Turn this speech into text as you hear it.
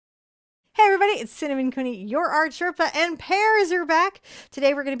everybody. It's Cinnamon Cooney, your Art Sherpa, and Pears are back.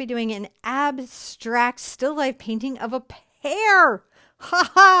 Today we're going to be doing an abstract still life painting of a pear.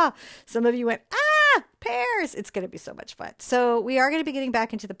 Ha ha! Some of you went, ah, pears. It's going to be so much fun. So we are going to be getting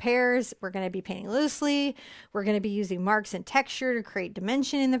back into the pears. We're going to be painting loosely. We're going to be using marks and texture to create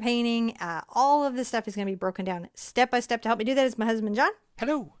dimension in the painting. All of this stuff is going to be broken down step by step. To help me do that is my husband, John.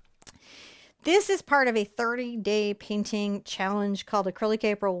 Hello. This is part of a 30-day painting challenge called Acrylic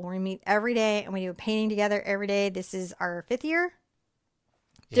April, where we meet every day and we do a painting together every day. This is our 5th year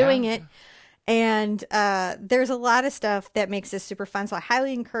doing it. And there's a lot of stuff that makes this super fun. So I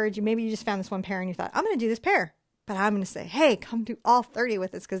highly encourage you. Maybe you just found this one pear and you thought, I'm going to do this pear. But I'm going to say, hey, come do all 30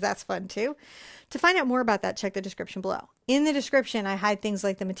 with us because that's fun too. To find out more about that, check the description below. In the description, I hide things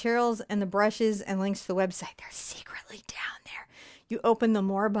like the materials and the brushes and links to the website. They're secretly down there. You open the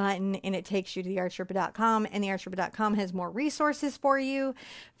More button and it takes you to theartsherpa.com, and theartsherpa.com has more resources for you,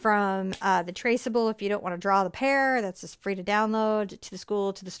 from the traceable if you don't want to draw the pear. That's just free to download, to the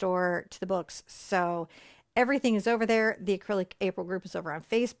school, to the store, to the books. So everything is over there. The Acrylic April group is over on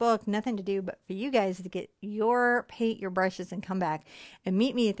Facebook. Nothing to do but for you guys to get your paint, your brushes, and come back and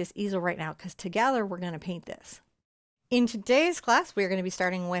meet me at this easel right now, because together we're going to paint this. In today's class, we're going to be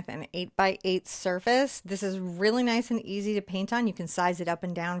starting with an 8x8 surface. This is really nice and easy to paint on. You can size it up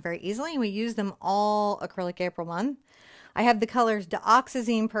and down very easily. We use them all Acrylic April month. I have the colors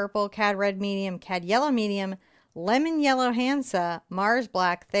Dioxazine Purple, Cad Red Medium, Cad Yellow Medium, Lemon Yellow Hansa, Mars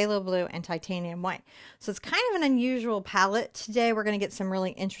Black, Phthalo Blue, and Titanium White. So it's kind of an unusual palette. Today we're going to get some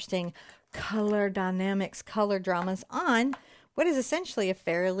really interesting color dynamics, color dramas on what is essentially a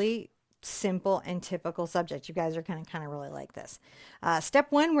fairly simple and typical subject. You guys are going to kind of really like this. Step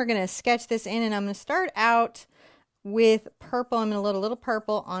one, we're going to sketch this in, and I'm going to start out with purple. I'm going to load a little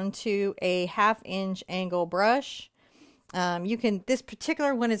purple onto a 1/2 inch angle brush. This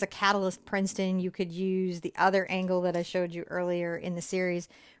particular one is a Catalyst Princeton. You could use the other angle that I showed you earlier in the series.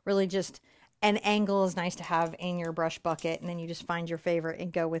 Really just an angle is nice to have in your brush bucket, and then you just find your favorite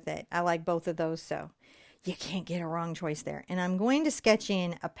and go with it. I like both of those, so you can't get a wrong choice there. And I'm going to sketch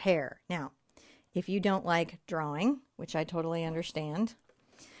in a pear. Now, if you don't like drawing, which I totally understand,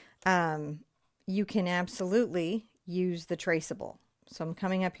 you can absolutely use the traceable. So I'm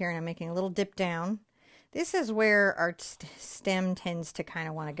coming up here and I'm making a little dip down. This is where our stem tends to kind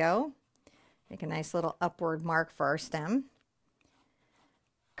of want to go. Make a nice little upward mark for our stem.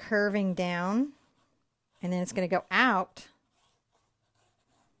 Curving down, and then it's going to go out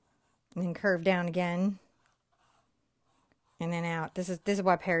and then curve down again. And then out. This is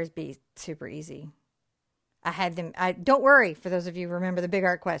why pears be super easy. I had them. Don't worry, for those of you who remember the Big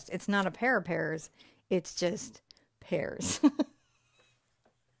Art Quest. It's not a pair of pears. It's just pears.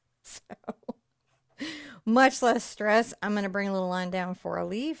 So much less stress. I'm going to bring a little line down for a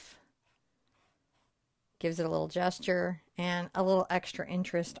leaf. Gives it a little gesture and a little extra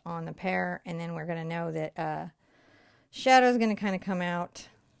interest on the pear. And then we're going to know that shadow is going to kind of come out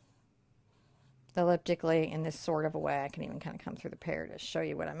elliptically in this sort of a way. I can even kind of come through the pear to show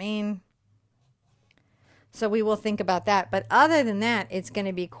you what I mean. So we will think about that. But other than that, it's going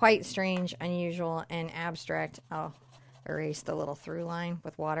to be quite strange, unusual, and abstract. I'll erase the little through line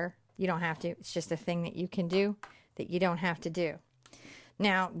with water. You don't have to. It's just a thing that you can do that you don't have to do.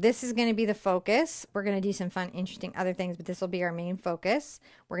 Now, this is going to be the focus. We're going to do some fun, interesting other things, but this will be our main focus.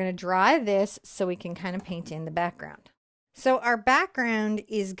 We're going to dry this so we can kind of paint in the background. So our background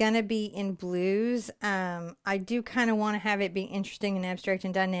is going to be in blues. I do kind of want to have it be interesting and abstract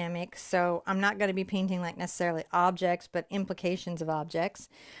and dynamic, so I'm not going to be painting like necessarily objects, but implications of objects.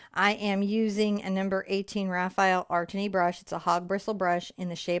 I am using a number 18 Raphael Artany brush. It's a hog bristle brush in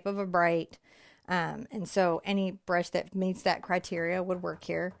the shape of a bright, and so any brush that meets that criteria would work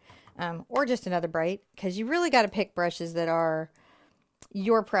here, or just another bright, because you really got to pick brushes that are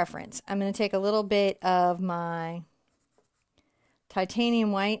your preference. I'm going to take a little bit of my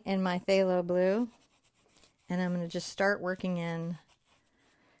Titanium White and my Phthalo Blue, and I'm going to just start working in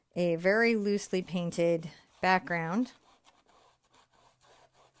a very loosely painted background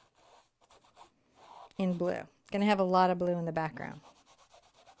in blue. It's going to have a lot of blue in the background.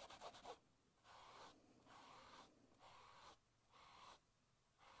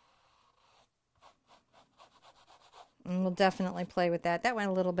 And we'll definitely play with that. That went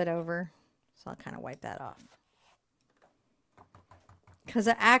a little bit over, so I'll kind of wipe that off. Because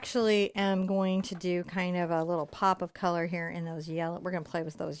I actually am going to do kind of a little pop of color here in those yellow. We're going to play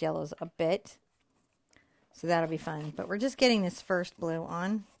with those yellows a bit. So that'll be fun. But we're just getting this first blue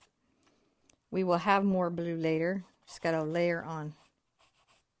on. We will have more blue later. Just got to layer on.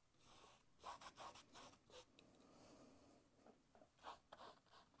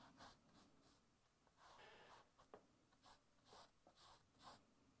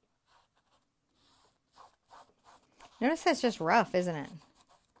 Notice that's just rough, isn't it?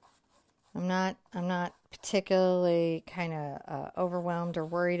 I'm not particularly kind of overwhelmed or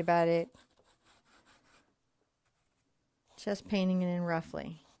worried about it. Just painting it in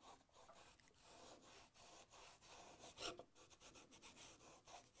roughly.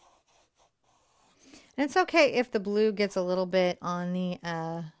 And it's okay if the blue gets a little bit on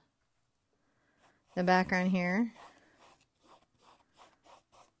the background here.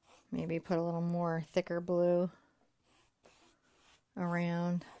 Maybe put a little more thicker blue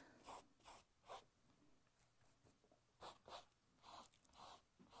around.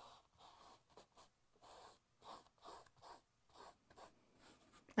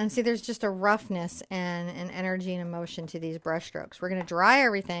 And see, there's just a roughness and an energy and emotion to these brush strokes. We're going to dry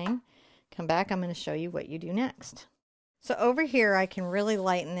everything. Come back, I'm going to show you what you do next. So over here, I can really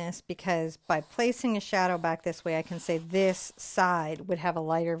lighten this because by placing a shadow back this way, I can say this side would have a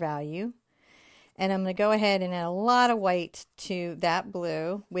lighter value. And I'm going to go ahead and add a lot of white to that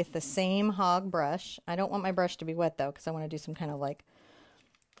blue with the same hog brush. I don't want my brush to be wet though, because I want to do some kind of like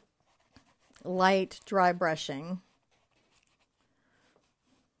light dry brushing.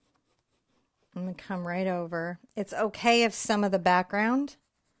 I'm going to come right over. It's okay if some of the background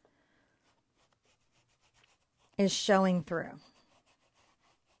is showing through.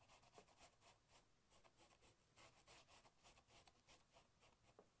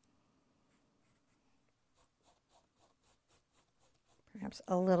 Perhaps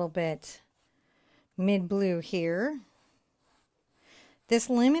a little bit mid-blue here. This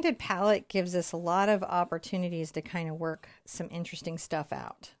limited palette gives us a lot of opportunities to kind of work some interesting stuff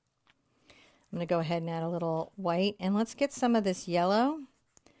out. I'm going to go ahead and add a little white, and let's get some of this yellow.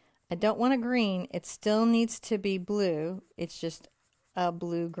 I don't want a green. It still needs to be blue. It's just a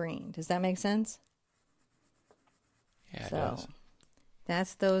blue-green. Does that make sense? Yeah, it does.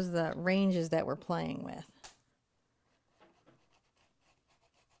 That's the ranges that we're playing with.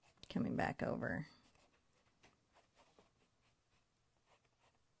 Coming back over.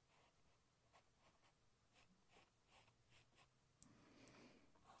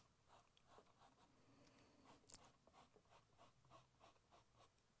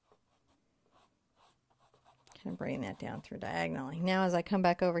 Kind of bring that down through diagonally. Now as I come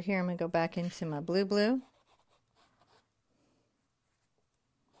back over here, I'm going to go back into my blue.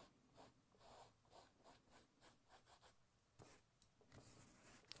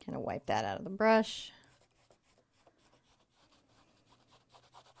 Kind of wipe that out of the brush.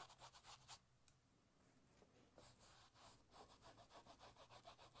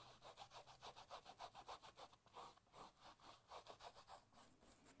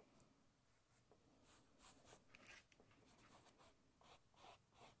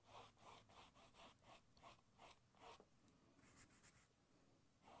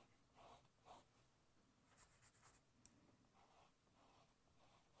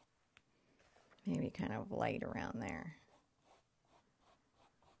 Maybe kind of light around there.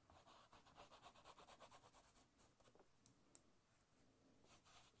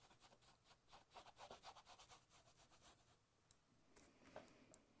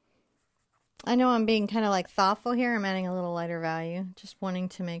 I know I'm being kind of like thoughtful here. I'm adding a little lighter value. Just wanting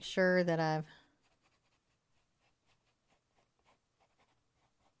to make sure that I've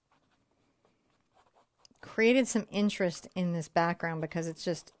created some interest in this background because it's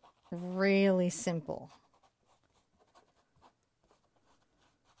just really simple.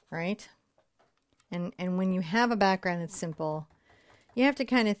 Right? And when you have a background that's simple, you have to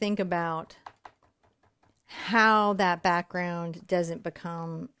kind of think about how that background doesn't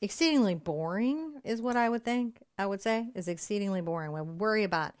become exceedingly boring is what I would say is exceedingly boring. We worry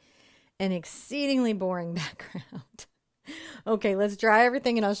about an exceedingly boring background. Okay, let's dry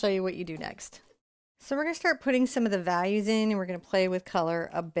everything and I'll show you what you do next. So we're going to start putting some of the values in and we're going to play with color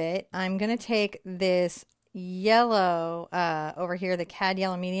a bit. I'm going to take this yellow over here, the cad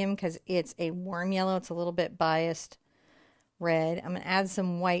yellow medium, because it's a warm yellow. It's a little bit biased red. I'm going to add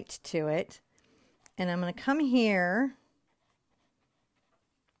some white to it. And I'm going to come here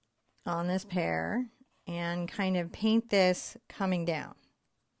on this pear and kind of paint this coming down,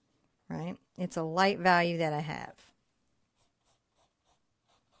 right? It's a light value that I have.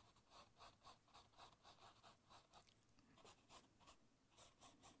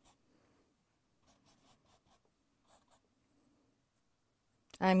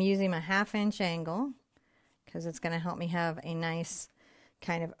 I'm using my 1/2 inch angle because it's going to help me have a nice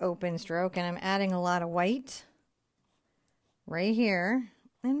kind of open stroke, and I'm adding a lot of white right here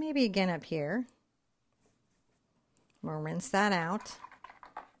and maybe again up here. We'll rinse that out.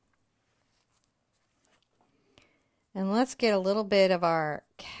 And let's get a little bit of our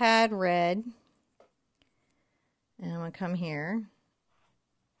cad red And I'm going to come here,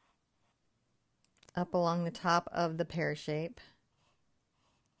 up along the top of the pear shape.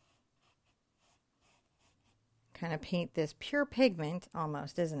 Kind of paint this pure pigment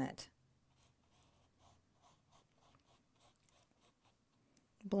almost, isn't it?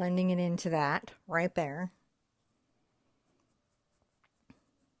 Blending it into that right there.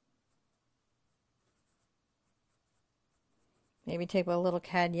 Maybe take a little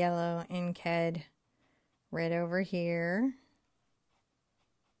cad yellow and cad red over here.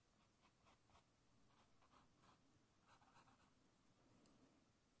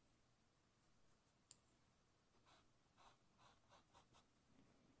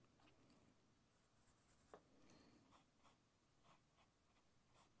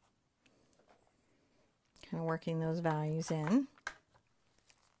 Kind of working those values in. I'm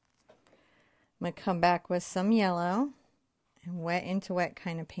going to come back with some yellow and wet into wet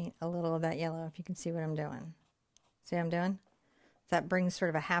kind of paint a little of that yellow, if you can see what I'm doing. See what I'm doing? That brings sort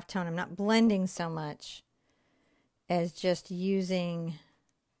of a half tone. I'm not blending so much as just using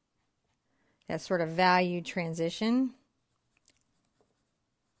that sort of value transition.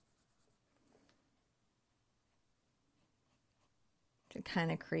 To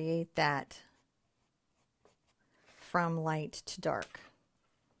kind of create that from light to dark.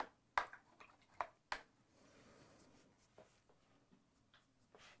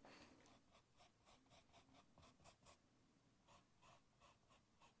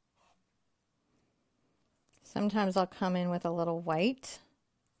 Sometimes I'll come in with a little white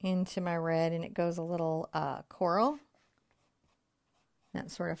into my red and it goes a little coral.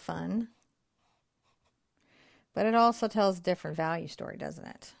 That's sort of fun. But it also tells a different value story, doesn't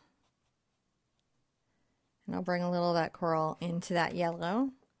it? And I'll bring a little of that coral into that yellow.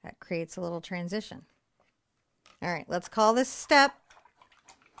 That creates a little transition. All right, let's call this step.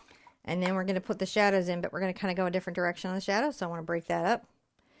 And then we're going to put the shadows in, but we're going to kind of go a different direction on the shadows, so I want to break that up.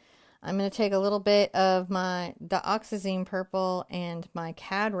 I'm going to take a little bit of the dioxazine purple and my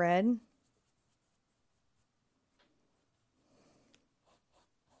cad red.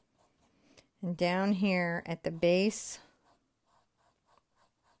 And down here at the base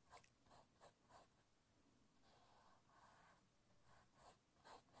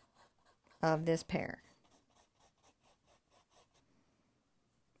of this pear.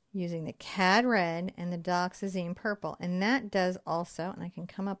 Using the cad red and the dioxazine purple. And that does also, and I can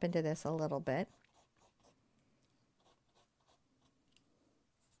come up into this a little bit.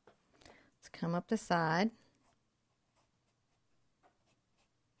 Let's come up the side.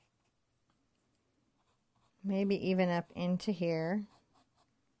 Maybe even up into here.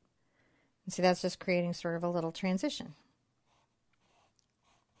 And see, that's just creating sort of a little transition.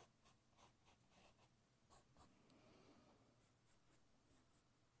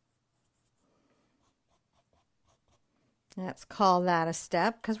 Let's call that a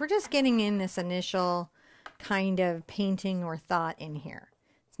step, because we're just getting in this initial kind of painting or thought in here.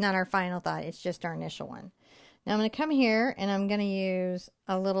 It's not our final thought, it's just our initial one. Now I'm going to come here and I'm going to use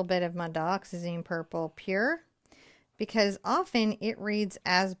a little bit of my dioxazine purple Pure, because often it reads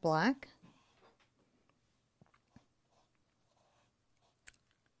as black.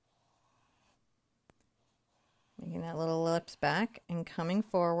 Making that little ellipse back and coming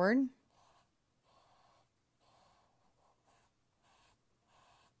forward.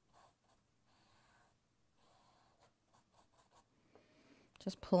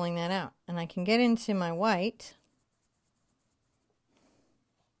 Just pulling that out. And I can get into my white.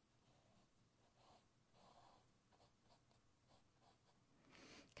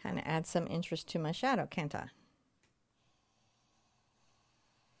 Kind of add some interest to my shadow, can't I?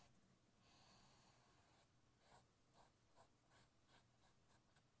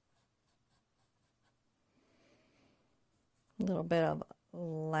 A little bit of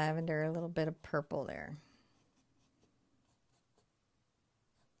lavender, a little bit of purple there.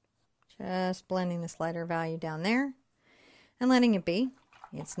 Just blending this lighter value down there and letting it be.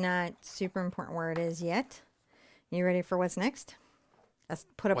 It's not super important where it is yet. You ready for what's next? Let's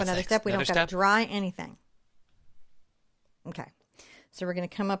put up another step. We don't got to dry anything. Okay. So we're going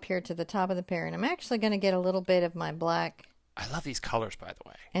to come up here to the top of the pear, and I'm actually going to get a little bit of my black. I love these colors, by the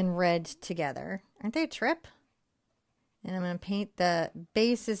way. And red together. Aren't they a trip? And I'm going to paint the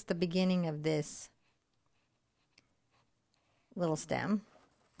base is the beginning of this little stem.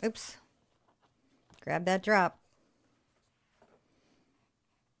 Oops. Grab that drop.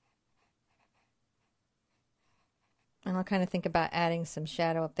 And I'll kind of think about adding some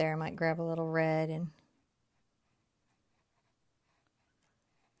shadow up there. I might grab a little red and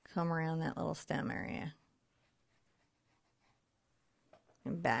come around that little stem area.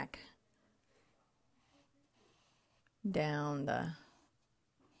 And back. down the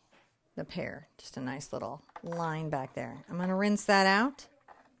pear. Just a nice little line back there. I'm going to rinse that out.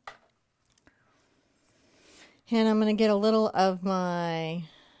 And I'm going to get a little of my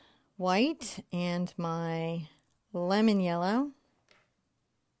white and my lemon yellow.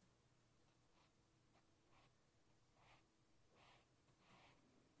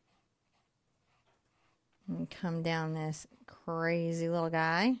 And come down this crazy little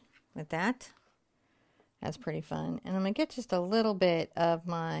guy with that. That's pretty fun. And I'm going to get just a little bit of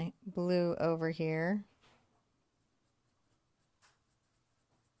my blue over here.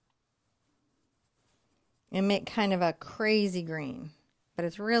 And make kind of a crazy green, but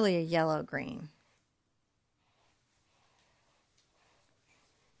it's really a yellow green.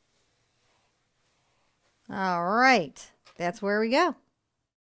 All right, that's where we go.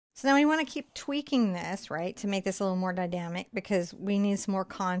 So now we want to keep tweaking this, right, to make this a little more dynamic because we need some more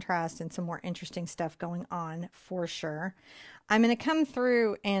contrast and some more interesting stuff going on for sure. I'm going to come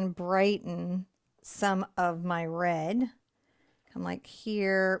through and brighten some of my red. Come like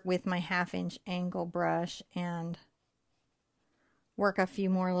here with my 1/2 inch angle brush and work a few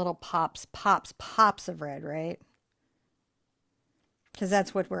more little pops of red, right? Because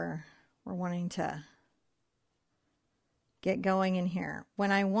that's what we're wanting to get going in here.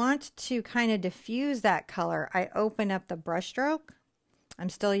 When I want to kind of diffuse that color, I open up the brush stroke. I'm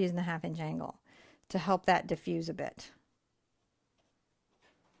still using the 1/2 inch angle to help that diffuse a bit.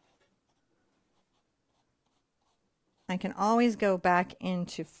 I can always go back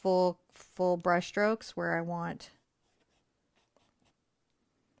into full brush strokes where I want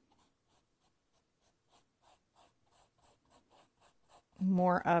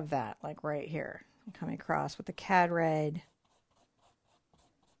more of that, like right here. I'm coming across with the cad red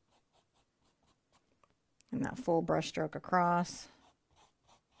and that full brush stroke across.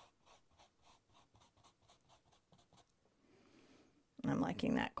 I'm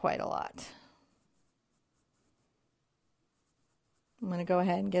liking that quite a lot. I'm going to go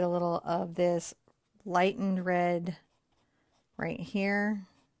ahead and get a little of this lightened red right here.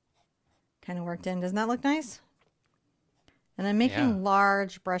 Kind of worked in. Doesn't that look nice? And I'm making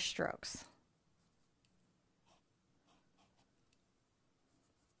large brush strokes.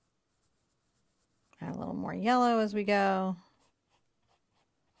 Add a little more yellow as we go.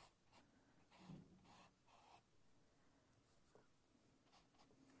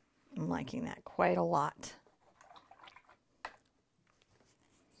 I'm liking that quite a lot.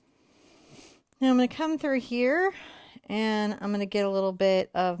 Now I'm going to come through here and I'm going to get a little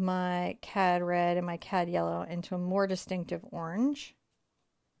bit of my cad red and my cad yellow into a more distinctive orange.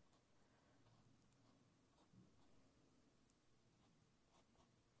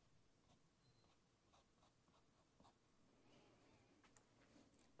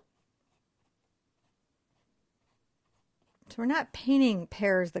 So we're not painting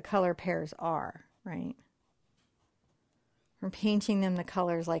pears the color pears are, right? We're painting them the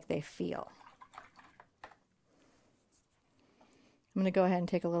colors like they feel. I'm going to go ahead and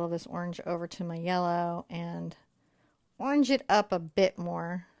take a little of this orange over to my yellow and orange it up a bit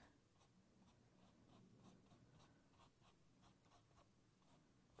more.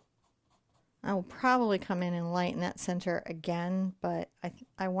 I will probably come in and lighten that center again, but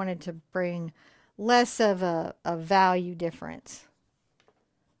I wanted to bring less of a value difference.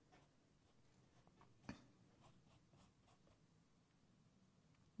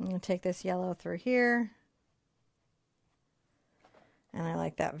 I'm going to take this yellow through here. And I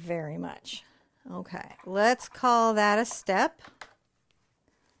like that very much. Okay, let's call that a step.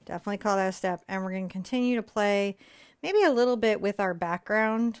 Definitely call that a step. And we're going to continue to play maybe a little bit with our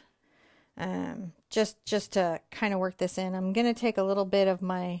background. Just to kind of work this in. I'm going to take a little bit of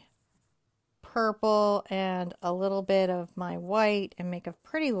my purple and a little bit of my white and make a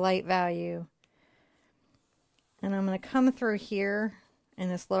pretty light value. And I'm going to come through here in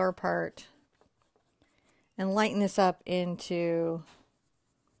this lower part and lighten this up into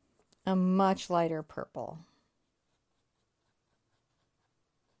a much lighter purple.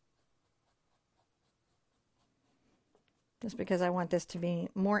 Just because I want this to be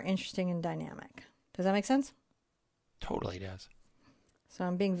more interesting and dynamic. Does that make sense? Totally does. So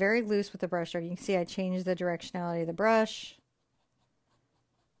I'm being very loose with the brush stroke. You can see I changed the directionality of the brush.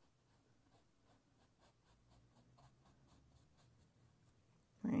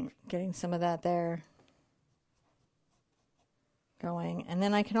 Right, getting some of that there. Going. And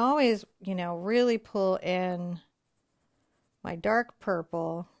then I can always, you know, really pull in my dark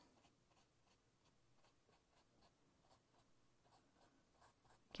purple.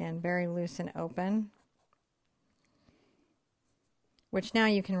 Again, very loose and open. Which now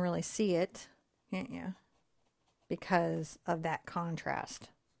you can really see it, can't you? because of that contrast.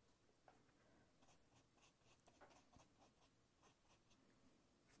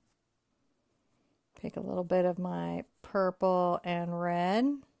 Take a little bit of my purple and red.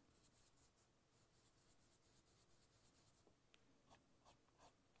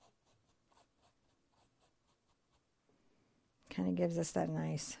 Kind of gives us that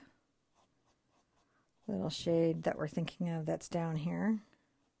nice little shade that we're thinking of that's down here.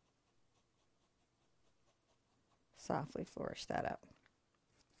 Softly flourish that up.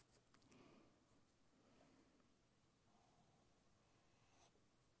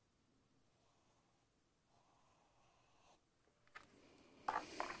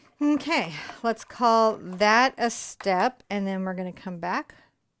 Okay, let's call that a step, and then we're going to come back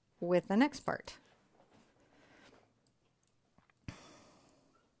with the next part.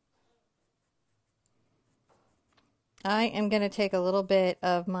 I am going to take a little bit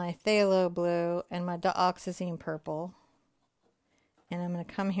of my phthalo blue and my dioxazine purple, and I'm going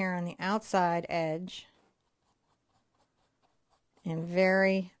to come here on the outside edge and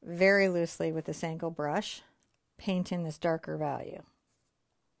very, very loosely with this angle brush paint in this darker value.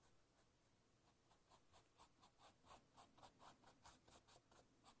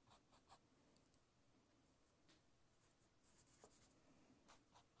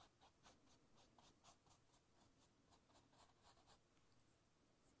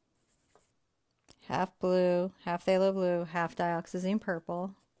 Half blue, half phthalo blue, half dioxazine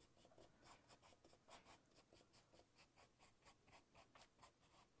purple.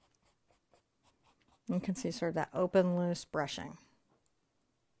 You can see sort of that open, loose brushing.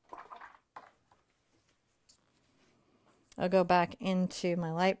 I'll go back into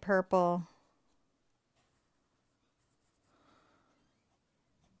my light purple.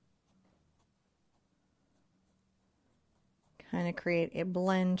 Kind of create a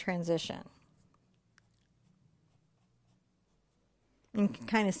blend transition. You can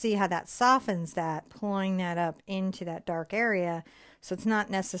kind of see how that softens that, pulling that up into that dark area, so it's not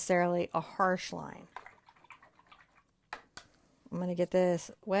necessarily a harsh line. I'm going to get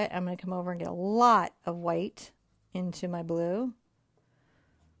this wet. I'm going to come over and get a lot of white into my blue.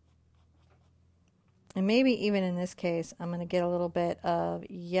 And maybe even in this case, I'm going to get a little bit of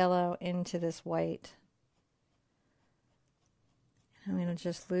yellow into this white. I'm going to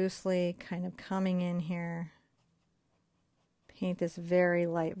just loosely kind of coming in here, paint this very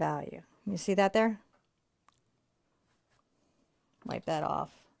light value. You see that there? Wipe that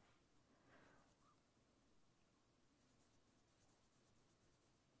off.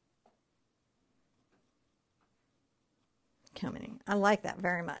 Coming in. I like that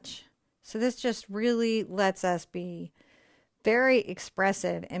very much. So this just really lets us be very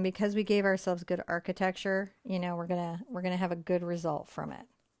expressive, and because we gave ourselves good architecture, you know, we're gonna have a good result from it.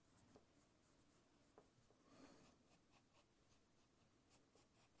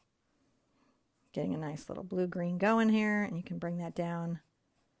 Getting a nice little blue-green going here, and you can bring that down,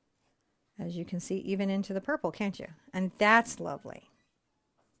 as you can see, even into the purple, can't you? And that's lovely.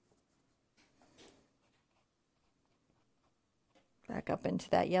 Back up into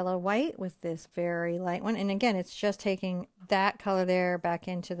that yellow-white with this very light one. And again, it's just taking that color there back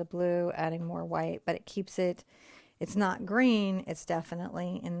into the blue, adding more white, but it keeps it, it's not green, it's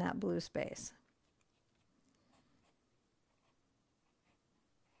definitely in that blue space.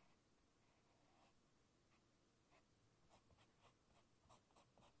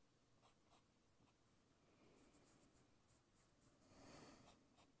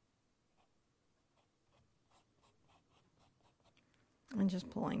 And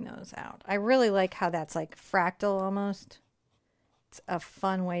just pulling those out. I really like how that's like fractal almost. It's a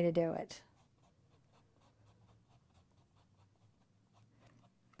fun way to do it.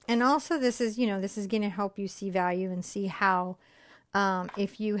 And also this is, you know, this is going to help you see value and see how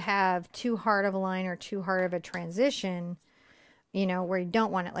if you have too hard of a line or too hard of a transition, you know, where you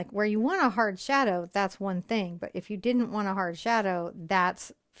don't want it, like where you want a hard shadow, that's one thing. But if you didn't want a hard shadow,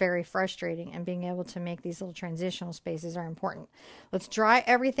 that's very frustrating, and being able to make these little transitional spaces are important. Let's dry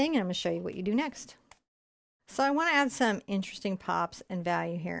everything, and I'm going to show you what you do next. So I want to add some interesting pops and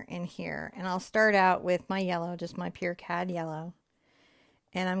value here in here, and I'll start out with my yellow, just my Pear CAD yellow,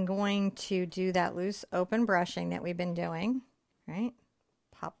 and I'm going to do that loose open brushing that we've been doing, right?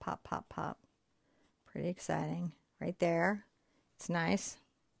 Pop, pop, pop, pop. Pretty exciting right there. It's nice.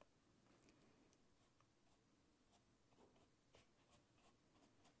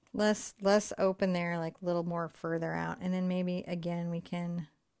 Less open there, like a little more further out. And then maybe again we can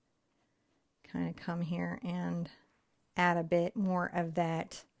kind of come here and add a bit more of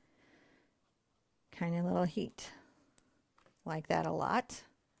that kind of little heat. Like that a lot.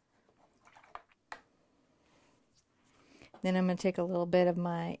 Then I'm going to take a little bit of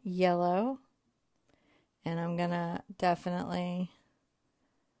my yellow, and I'm going to definitely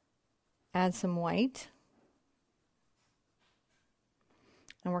add some white.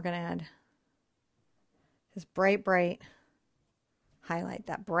 And we're going to add this bright, bright highlight,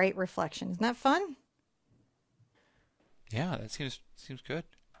 that bright reflection. Isn't that fun? Yeah, that seems good.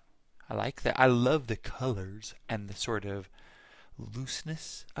 I like that. I love the colors and the sort of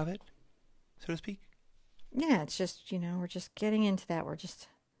looseness of it, so to speak. Yeah, it's just, we're just getting into that. We're just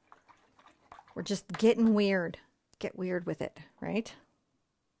getting weird. Get weird with it, right?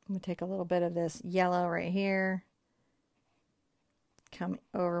 I'm going to take a little bit of this yellow right here. Come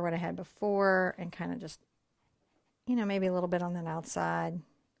over what I had before and kind of just, maybe a little bit on that outside.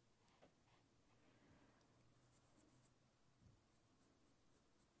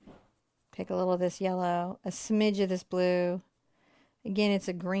 Take a little of this yellow, a smidge of this blue. Again, it's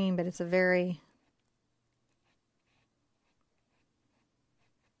a green, but it's a very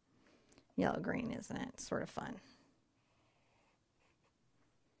yellow green, isn't it? It's sort of fun.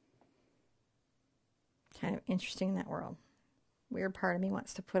 Kind of interesting in that world. Weird part of me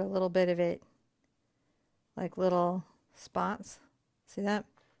wants to put a little bit of it, like little spots. See that?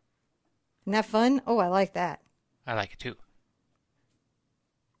 Isn't that fun? Oh, I like that. I like it too.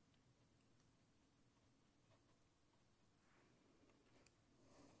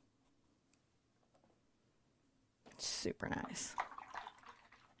 Super nice.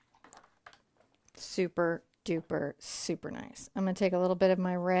 Super duper, super nice. I'm going to take a little bit of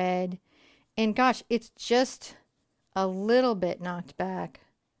my red. And gosh, it's just a little bit knocked back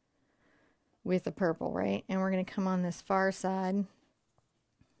with the purple, right? And we're going to come on this far side.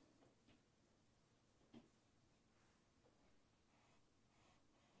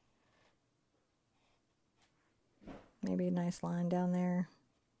 Maybe a nice line down there.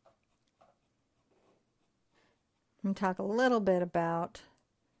 I'm going to talk a little bit about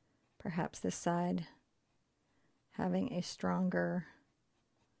perhaps this side having a stronger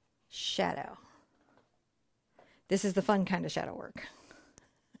shadow. This is the fun kind of shadow work.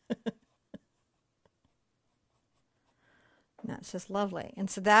 That's just lovely. And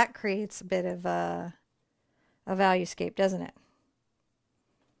so that creates a bit of a valuescape, doesn't it?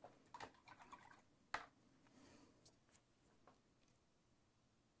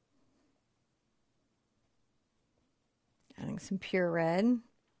 Adding some pure red.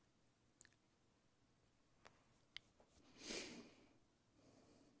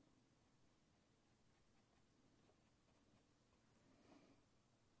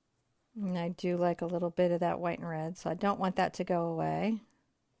 And I do like a little bit of that white and red, so I don't want that to go away.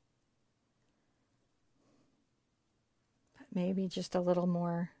 But maybe just a little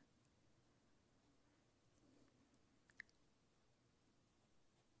more.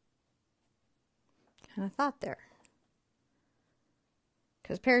 Kind of thought there.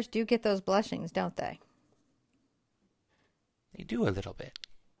 Because pears do get those blushings, don't they? They do a little bit.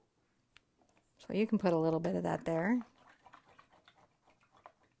 So you can put a little bit of that there.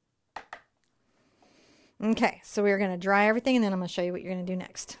 Okay, so we're going to dry everything, and then I'm going to show you what you're going to do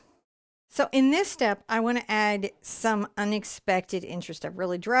next. So in this step, I want to add some unexpected interest. I've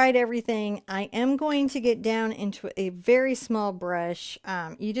really dried everything. I am going to get down into a very small brush.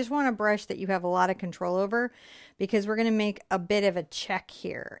 You just want a brush that you have a lot of control over, because we're going to make a bit of a check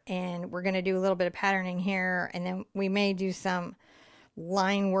here, and we're going to do a little bit of patterning here, and then we may do some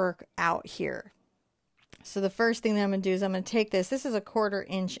line work out here. So the first thing that I'm going to do is I'm going to take this. This is a 1/4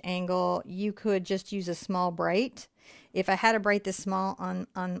 inch angle. You could just use a small bright. If I had a bright this small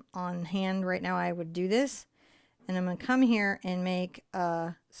on hand right now, I would do this. And I'm going to come here and make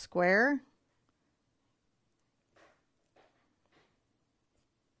a square.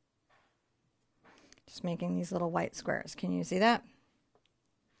 Just making these little white squares. Can you see that?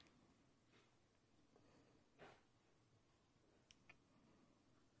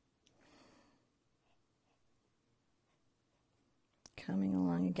 Coming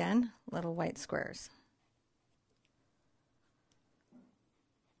along again, little white squares.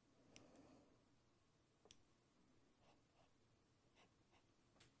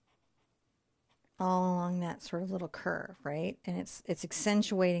 All along that sort of little curve, right? And it's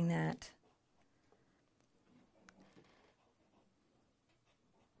accentuating that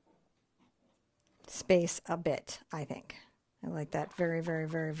space a bit, I think. I like that very, very,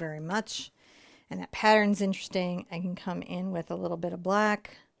 very, very much. And that pattern's interesting. I can come in with a little bit of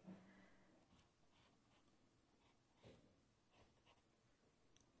black.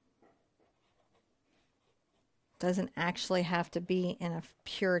 Doesn't actually have to be in a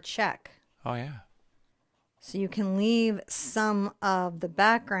pure check. Oh, yeah. So you can leave some of the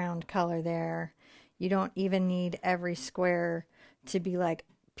background color there. You don't even need every square to be like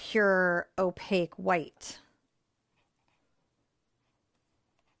pure opaque white.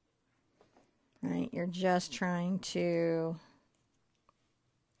 Right? You're just trying to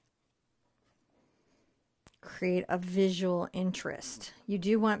create a visual interest. You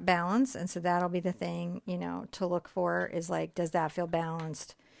do want balance, and so that'll be the thing, you know, to look for is like, does that feel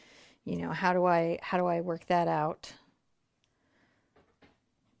balanced? You know, how do I work that out?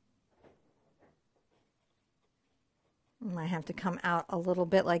 I might have to come out a little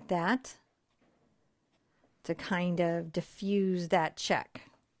bit like that to kind of diffuse that check.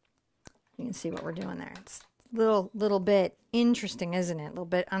 You can see what we're doing there. It's a little bit interesting, isn't it? A little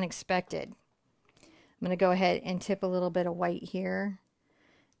bit unexpected. I'm going to go ahead and tip a little bit of white here,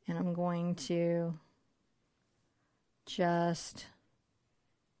 and I'm going to just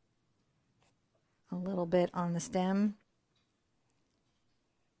a little bit on the stem.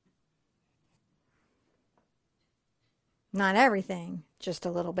 Not everything, just a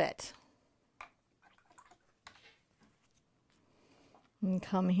little bit. And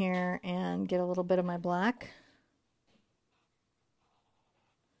come here and get a little bit of my black.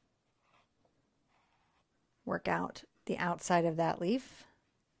 Work out the outside of that leaf.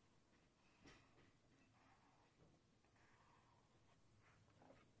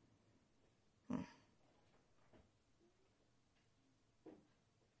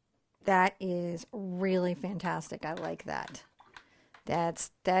 That is really fantastic. I like that.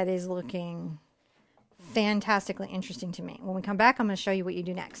 That is looking fantastically interesting to me. When we come back, I'm going to show you what you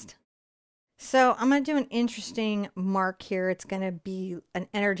do next. So I'm going to do an interesting mark here. It's going to be an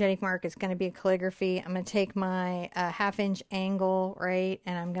energetic mark. It's going to be a calligraphy. I'm going to take my 1/2 inch angle, right,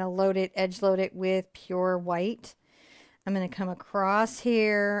 and I'm going to load it, edge load it with pure white. I'm going to come across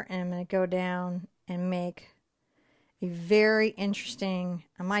here, and I'm going to go down and make a very interesting,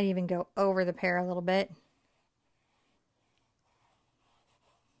 I might even go over the pear a little bit.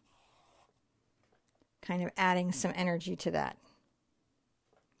 Kind of adding some energy to that.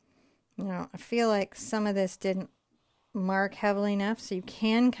 Now, I feel like some of this didn't mark heavily enough, so you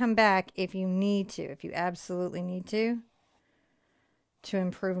can come back if you need to, if you absolutely need to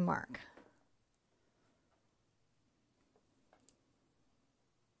improve a mark.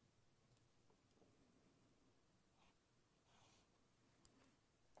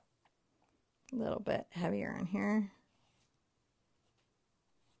 A little bit heavier in here.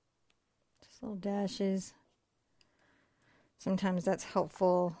 Just little dashes. Sometimes that's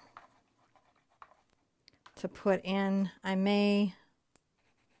helpful to put in. I may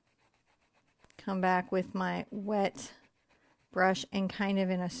come back with my wet brush and kind of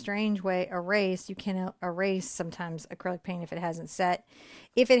in a strange way erase. You can erase sometimes acrylic paint if it hasn't set.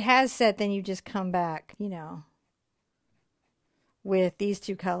 If it has set, then you just come back, you know, with these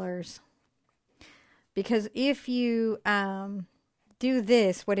two colors. Because if you do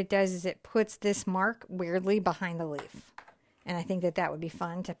this, what it does is it puts this mark weirdly behind the leaf. And I think that that would be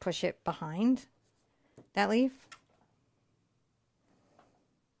fun to push it behind that leaf.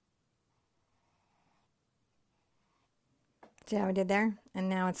 See how I did there? And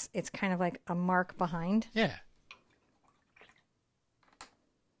now it's kind of like a mark behind. Yeah.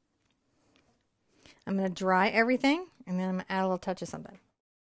 I'm going to dry everything, and then I'm going to add a little touch of something.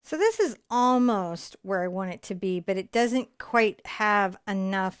 So this is almost where I want it to be, but it doesn't quite have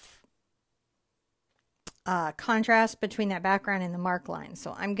enough contrast between that background and the mark line.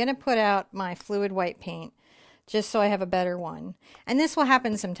 So I'm going to put out my fluid white paint just so I have a better one. And this will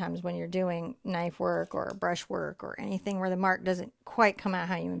happen sometimes when you're doing knife work or brush work or anything where the mark doesn't quite come out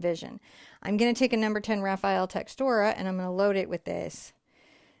how you envision. I'm going to take a number 10 Raphael Textura and I'm going to load it with this.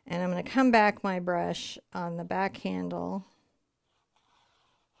 And I'm going to come back my brush on the back handle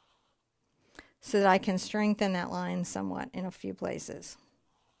so that I can strengthen that line somewhat in a few places.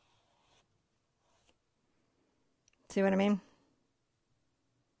 See what I mean?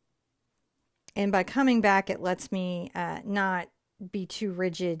 And by coming back, it lets me not be too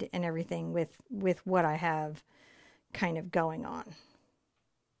rigid and everything with what I have kind of going on.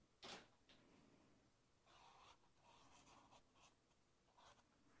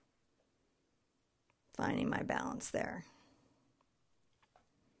 Finding my balance there.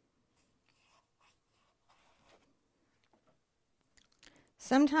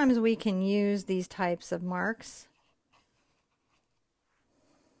 Sometimes we can use these types of marks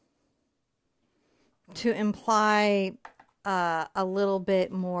to imply a little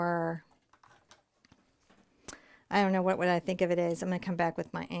bit more, I don't know, what would I think of it as? I'm going to come back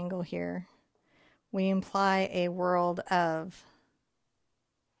with my angle here. We imply a world of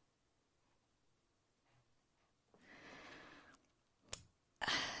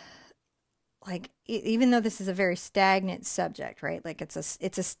like even though this is a very stagnant subject, right? Like it's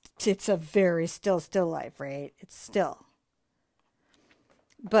a very still life, right? It's still.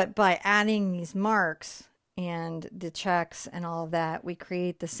 But by adding these marks and the checks and all of that, we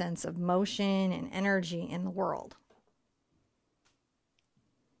create the sense of motion and energy in the world.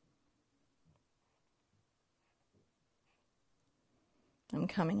 I'm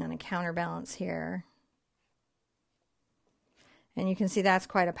coming on a counterbalance here. And you can see that's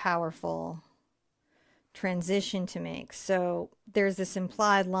quite a powerful transition to make. So there's this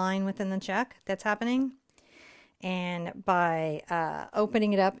implied line within the check that's happening. And by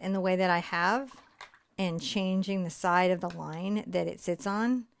opening it up in the way that I have and changing the side of the line that it sits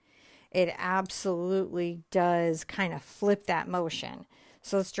on, it absolutely does kind of flip that motion.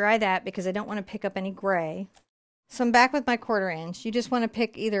 So let's dry that because I don't want to pick up any gray. So I'm back with my 1/4 inch. You just want to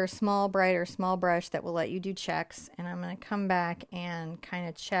pick either a small bright or small brush that will let you do checks. And I'm going to come back and kind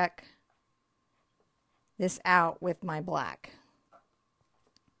of check this out with my black.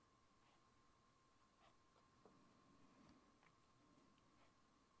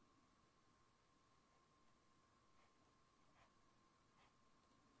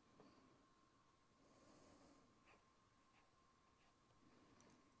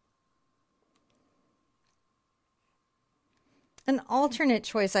 An alternate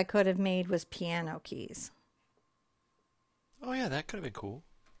choice I could have made was piano keys. Oh, yeah, that could have been cool.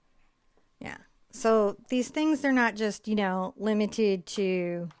 Yeah. So these things, they're not just, limited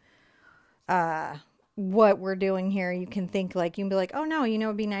to what we're doing here. You can think like, you can be like, oh no,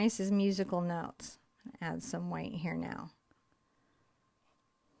 it'd be nice as musical notes. Add some white here now.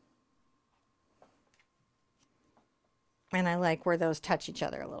 And I like where those touch each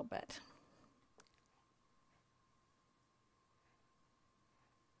other a little bit.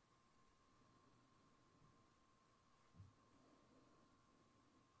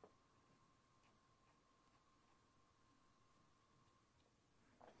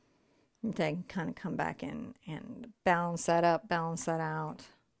 Then kind of come back in and balance that up, balance that out,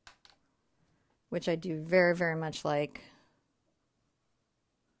 which I do very, very much like.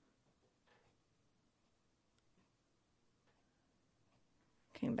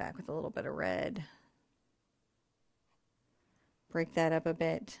 Came back with a little bit of red. Break that up a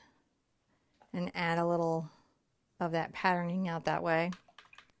bit and add a little of that patterning out that way.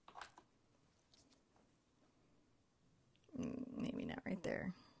 Maybe not right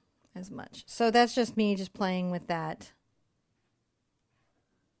there as much. So that's just me just playing with that.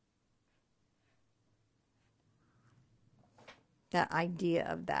 That idea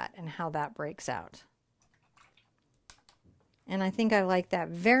of that and how that breaks out. And I think I like that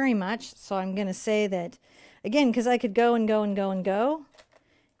very much. So I'm going to say that, again, because I could go and go and go and go.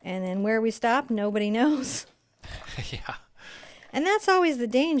 And then where we stop, nobody knows. Yeah. And that's always the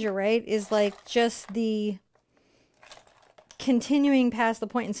danger, right? Is like just the continuing past the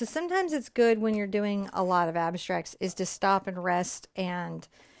point. And so sometimes it's good when you're doing a lot of abstracts is to stop and rest and,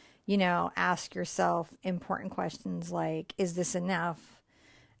 ask yourself important questions like, is this enough?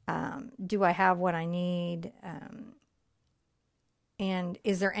 Do I have what I need? And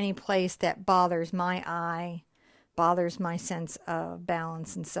is there any place that bothers my eye, bothers my sense of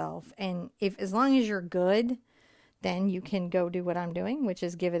balance and self? And as long as you're good, then you can go do what I'm doing, which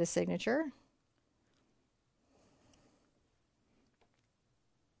is give it a signature.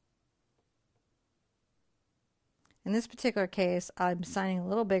 In this particular case, I'm signing a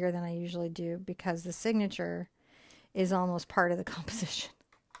little bigger than I usually do because the signature is almost part of the composition.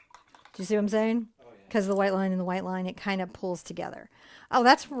 Do you see what I'm saying? Because the white line and the white line, it kind of pulls together. Oh,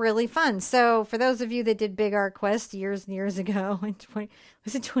 that's really fun. So for those of you that did Big Art Quest years and years ago,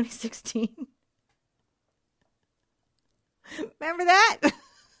 was it 2016? Remember that?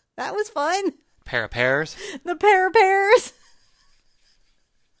 That was fun. Pair of pears. The pair of pears.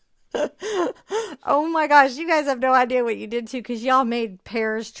 Oh my gosh, you guys have no idea what you did too, because y'all made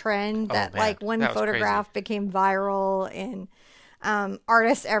pears trend. That like one photograph became viral, and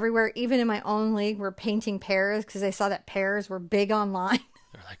artists everywhere, even in my own league, were painting pears because they saw that pears were big online.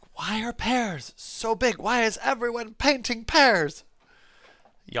 They're like, why are pears so big? Why is everyone painting pears?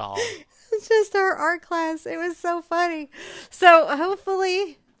 Y'all. It's just our art class. It was so funny. So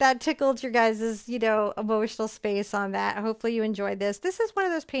hopefully that tickled your guys' emotional space on that. Hopefully you enjoyed this. This is one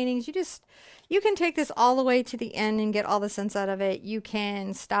of those paintings you can take this all the way to the end and get all the sense out of it. You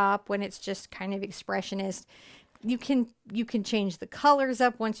can stop when it's just kind of expressionist. You can change the colors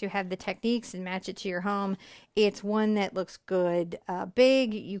up once you have the techniques and match it to your home. It's one that looks good.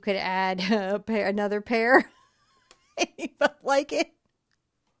 Big. You could add another pair if you felt like it.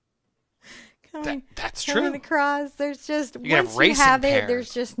 That's coming true. across. There's just you once you have it,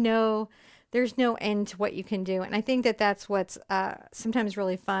 there's just no there's no end to what you can do. And I think that that's what's sometimes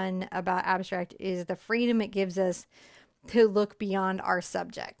really fun about abstract is the freedom it gives us to look beyond our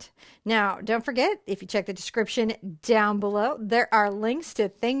subject. Now, don't forget, if you check the description down below, there are links to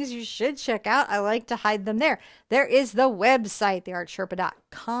things you should check out. I like to hide them there. There is the website,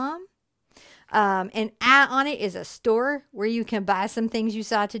 theartsherpa.com. And on it is a store where you can buy some things you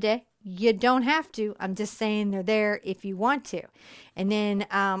saw today. You don't have to. I'm just saying they're there if you want to. And then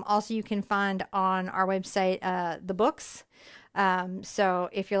also you can find on our website the books. So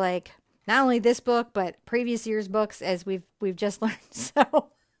if you're like, not only this book, but previous year's books, as we've just learned.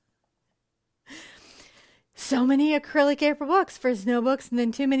 So many Acrylic April books for snow books and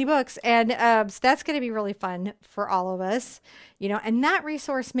then too many books. And so that's going to be really fun for all of us, and that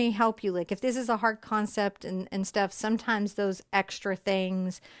resource may help you. Like if this is a hard concept and stuff, sometimes those extra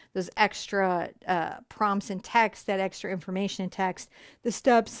things, those extra prompts in text, that extra information in text, the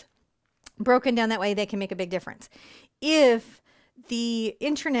steps broken down that way, they can make a big difference. If the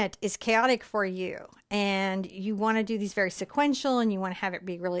internet is chaotic for you and you want to do these very sequential and you want to have it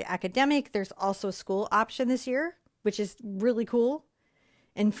be really academic, there's also a school option this year, which is really cool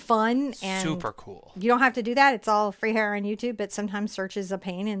and fun and super cool. You don't have to do that. It's all free here on YouTube, but sometimes search is a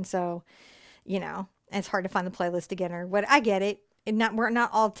pain. And so, it's hard to find the playlist again or what. I get it. We're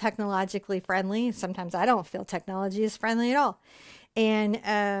not all technologically friendly. Sometimes I don't feel technology is friendly at all. And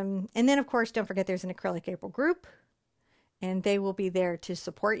then of course, don't forget there's an Acrylic April group. And they will be there to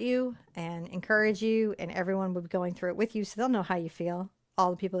support you and encourage you, and everyone will be going through it with you, so they'll know how you feel.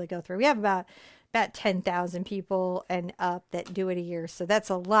 All the people that go through. We have about 10,000 people and up that do it a year, so that's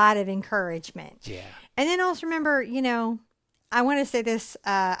a lot of encouragement. Yeah. And then also remember, I want to say this.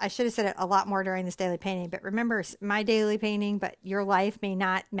 I should have said it a lot more during this daily painting, but remember my daily painting, but your life may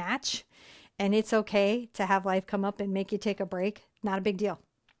not match, and it's okay to have life come up and make you take a break. Not a big deal.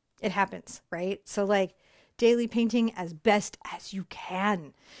 It happens, right? So daily painting as best as you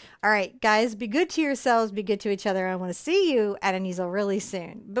can. All right, guys, be good to yourselves, be good to each other. I want to see you at an easel really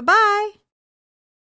soon. Bye-bye.